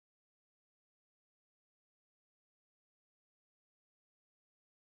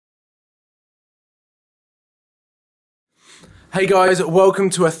Hey guys, welcome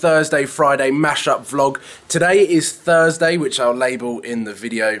to a Thursday-Friday mashup vlog. Today is Thursday, which I'll label in the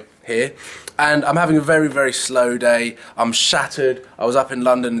video here, and I'm having a very slow day. I'm shattered. I was up in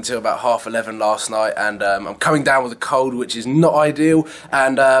London until about 11:30 last night, and I'm coming down with a cold, which is not ideal,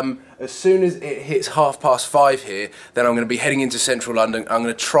 and as soon as it hits 5:30 here, then I'm going to be heading into central London. I'm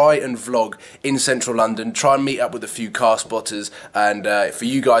going to try and vlog in central London, try and meet up with a few car spotters, and for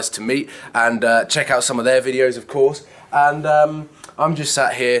you guys to meet, and check out some of their videos, of course. And I'm just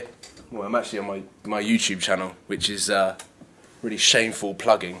sat here, well, I'm actually on my YouTube channel, which is really shameful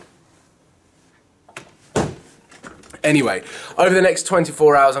plugging. Anyway, over the next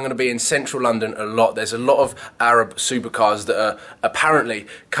 24 hours I'm going to be in central London a lot. There's a lot of Arab supercars that are apparently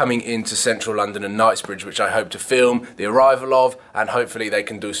coming into central London and Knightsbridge, which I hope to film the arrival of, and hopefully they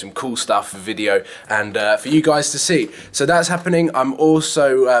can do some cool stuff for video and for you guys to see. So that's happening. I'm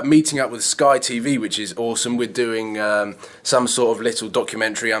also meeting up with Sky TV, which is awesome. We're doing some sort of little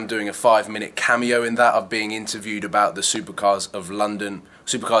documentary. I'm doing a 5-minute cameo in that of being interviewed about the supercars of London,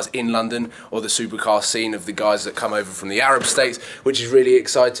 supercars in London, or the supercar scene of the guys that come over from the Arab states, which is really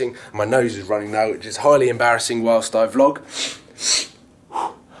exciting. My nose is running now, which is highly embarrassing whilst I vlog.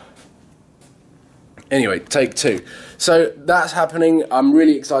 Anyway, take two. So that's happening. I'm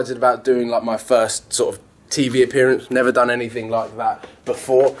really excited about doing like my first sort of TV appearance. Never done anything like that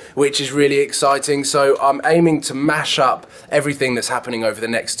before, which is really exciting. So I'm aiming to mash up everything that's happening over the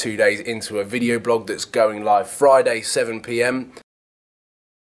next 2 days into a video blog that's going live Friday 7 PM.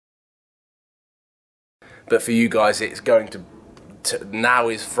 But for you guys, it's going to now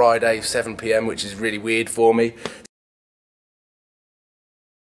is Friday 7 PM, which is really weird for me.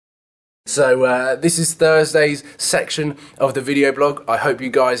 So this is Thursday's section of the video blog. I hope you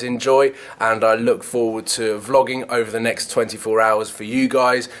guys enjoy, and I look forward to vlogging over the next 24 hours for you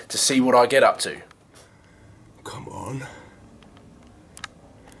guys to see what I get up to. Come on.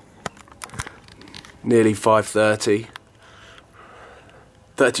 Nearly 5:30.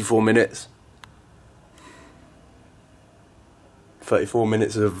 34 minutes. 34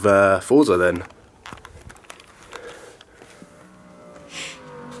 minutes of Forza then.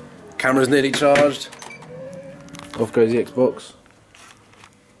 Camera's nearly charged. Off goes the Xbox.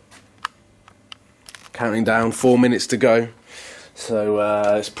 Counting down, 4 minutes to go. So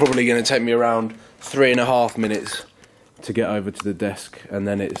it's probably going to take me around 3.5 minutes to get over to the desk, and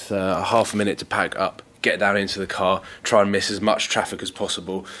then it's a half a minute to pack up, get down into the car, try and miss as much traffic as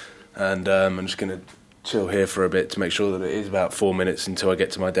possible, and I'm just going to chill here for a bit to make sure that it is about 4 minutes until I get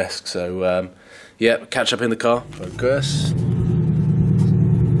to my desk. So yeah, catch up in the car. Focus.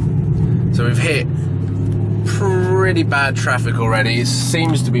 So we've hit pretty bad traffic already. It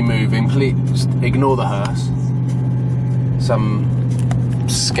seems to be moving. Please just ignore the hearse. Some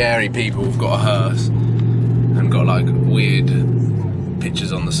scary people have got a hearse and got like weird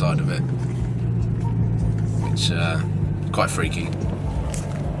pictures on the side of it, which quite freaky.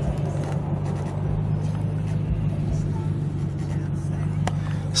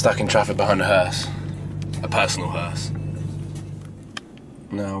 Stuck in traffic behind a hearse, a personal hearse.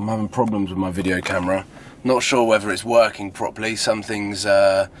 Now I'm having problems with my video camera. Not sure whether it's working properly. Something's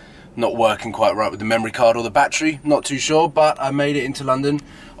not working quite right with the memory card or the battery. Not too sure, but I made it into London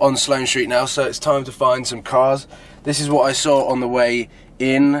on Sloane Street now, so it's time to find some cars. This is what I saw on the way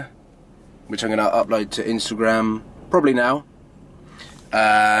in, which I'm going to upload to Instagram probably now.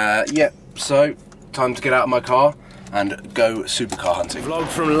 Yeah, so time to get out of my car and go supercar hunting. Vlog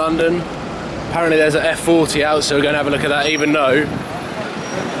from London. Apparently there's an F40 out, so we're going to have a look at that, even though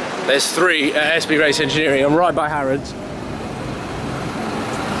there's 3 at SB Race Engineering. I'm right by Harrods.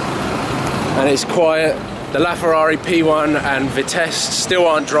 And it's quiet. The LaFerrari P1 and Vitesse still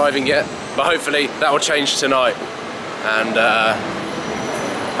aren't driving yet, but hopefully that will change tonight. And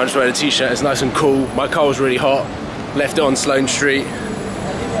I'm just wearing a t-shirt, it's nice and cool. My car was really hot. Left it on Sloane Street.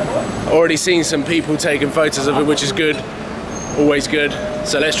 Already seen some people taking photos of it, which is good, always good.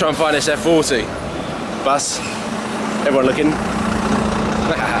 So let's try and find this F40 bus. Everyone looking.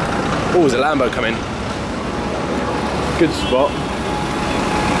 Oh, there's a Lambo coming. Good spot.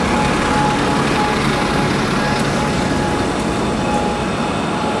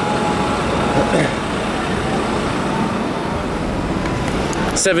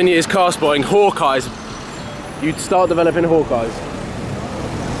 Seven years car spotting, Hawkeyes. You'd start developing Hawkeyes.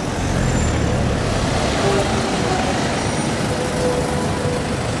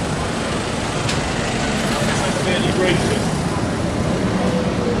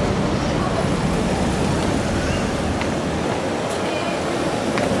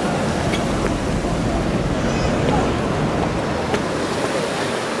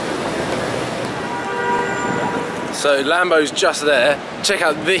 So Lambo's just there. Check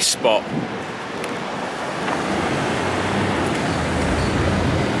out this spot.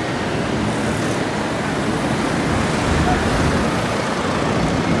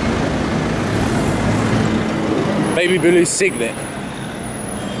 Baby blue Signet.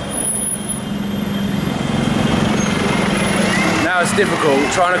 Now it's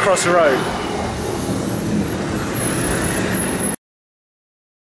difficult trying to cross the road.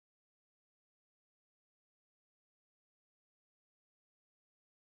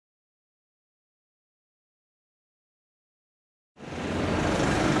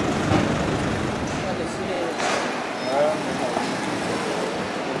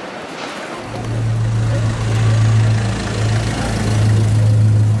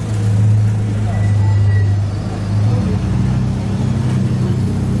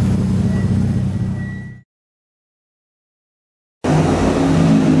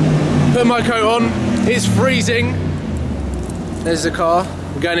 Put my coat on, it's freezing. There's the car,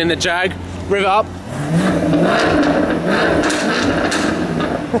 we're going in the Jag, rev up.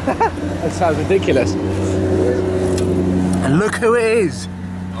 That sounds ridiculous. And look who it is.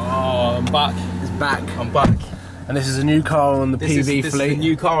 Oh, I'm back. It's back. I'm back. And this is a new car on the PV fleet. This is a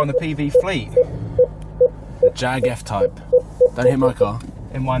new car on the PV fleet. The Jag F-Type. Don't hit my car.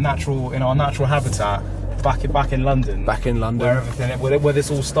 In our natural habitat. Back in London. Back in London. Where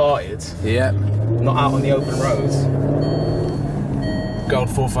this all started. Yeah. Not out on the open roads. Gold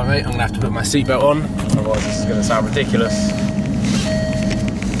 458, I'm gonna have to put my seatbelt on. Otherwise this is gonna sound ridiculous.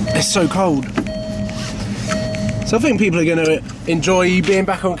 It's so cold. So I think people are gonna enjoy being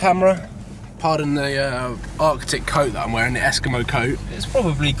back on camera. Pardon the Arctic coat that I'm wearing, the Eskimo coat. It's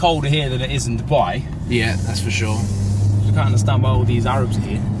probably colder here than it is in Dubai. Yeah, that's for sure. I can't understand why all these Arabs are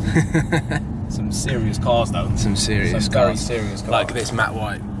here. Some serious cars though. Some serious cars. Very serious cars. Like this matte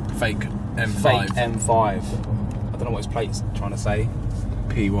white fake M5. Fake M5. I don't know what his plate's trying to say.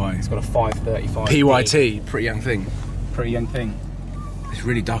 PY. It's got a 535. PYT, pretty young thing. Pretty young thing. It's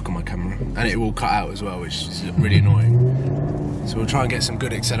really dark on my camera, and it will cut out as well, which is really annoying. So we'll try and get some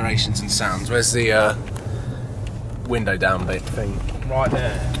good accelerations and sounds. Where's the window down bit thing? Right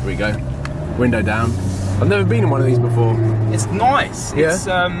there. Here we go. Window down. I've never been in one of these before. It's nice. Yeah?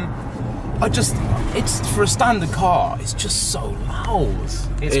 It's for a standard car, it's just so loud.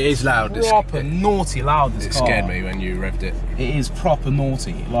 It is loud. Proper naughty loud, this It car. scared me when you revved it. It is proper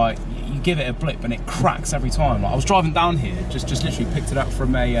naughty. Like, you give it a blip and it cracks every time. Like, I was driving down here, just literally picked it up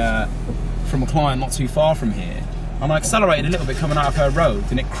from a client not too far from here. And I accelerated a little bit coming out of her road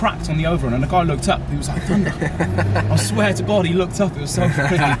and it cracked on the overrun and the guy looked up, he was like, thunder. I swear to God, he looked up, it was so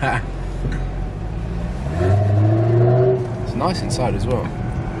funny. It's nice inside as well.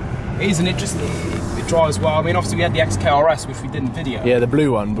 It is, and it drives well. I mean, obviously we had the XKRS, which we did in video. Yeah, the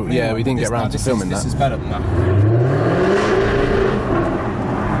blue one, but yeah, we didn't get around to filming that. This is better than that.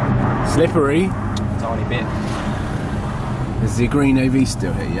 Slippery. Tiny bit. Is the green AV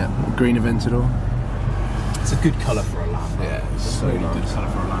still here? Yeah, green Aventador. It's a good colour for a Lambo. Yeah, it's so really nice. Good colour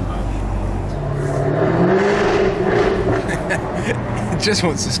for a Lambo. It just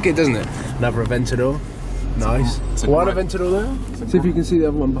wants to skid, doesn't it? Another Aventador. Nice. One Aventador there. See if you can see the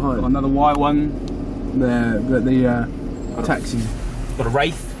other one behind. Another white one. The taxi. Got a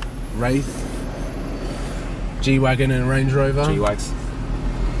Wraith. G-Wagon and a Range Rover. G-Wags.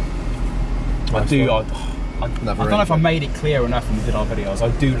 I don't know if I made it clear enough when we did our videos. I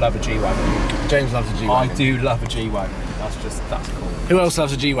do love a G-Wagon. James loves a G-Wagon. I do love a G-Wagon. That's cool. Who else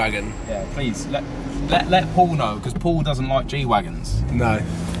loves a G-Wagon? Yeah, please let Paul know, because Paul doesn't like G-Wagons. No.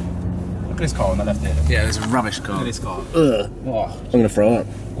 Look at this car on the left here. Yeah, it's a rubbish car. Look at this car. Ugh. Oh, I'm gonna throw up.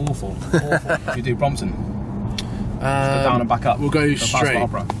 awful. Should we do Brompton? Go down and back up. We'll go straight.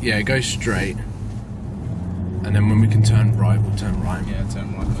 Yeah, go straight. And then when we can turn right, we'll turn right. Yeah,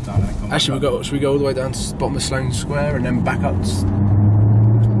 turn right, go down and then come Actually, back should we go all the way down to the bottom of Sloane Square and then back up?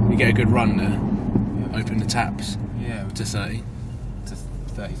 You get a good run there. Yeah. Open the taps. Yeah, to 30. To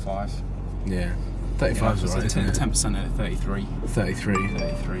 35. Yeah. 35 is alright, isn't it? 10% at 33. 33.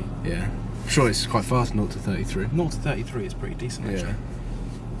 33. Yeah. I'm sure it's quite fast, 0 to 33. 0 to 33 is pretty decent, actually.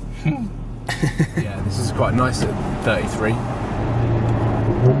 Yeah. Yeah, this is quite nice at 33.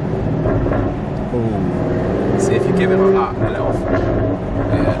 Ooh. See if you give it like that, a little.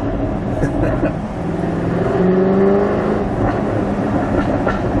 Yeah.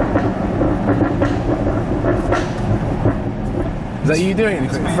 Is that you doing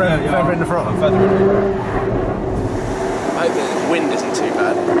anything? Further in the front? Further in the front. I hope the wind isn't too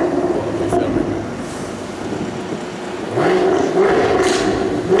bad.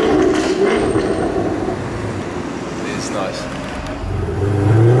 It is nice.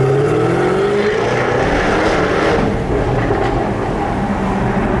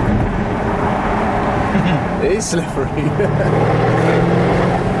 slippery.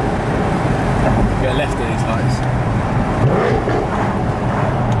 Get left of these lights.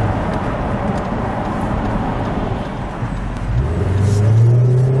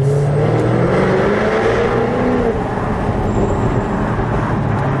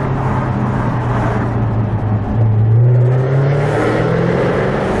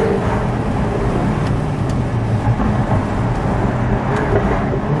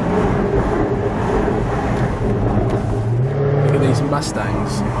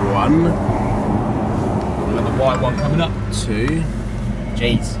 Mustangs. 1. Another white one coming up. 2.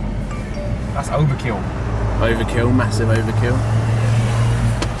 Jeez. That's overkill. Overkill, massive overkill.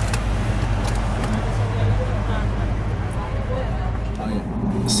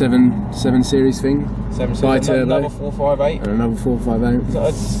 Seven series thing. 7 Bi-turbo. Another 458. And another 458. Is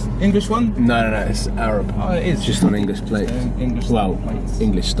that an English one? No, it's Arab. Oh, it is. Just on English plates. English style plates.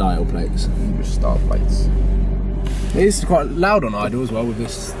 English style plates. English style plates. It is quite loud on idle as well with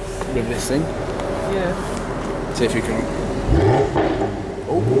this thing. Yeah. See if you can.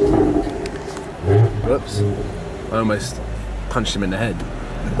 Oh. Whoops! I almost punched him in the head.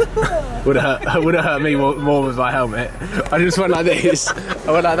 would have hurt me more with my helmet. I just went like this.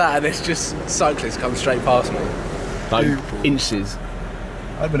 I went like that, and it's just cyclists come straight past me, like inches.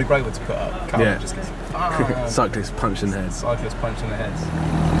 That'd been a great one to put up. Yeah. Just Cyclists punching heads. Cyclists punching the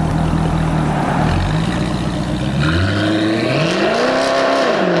heads.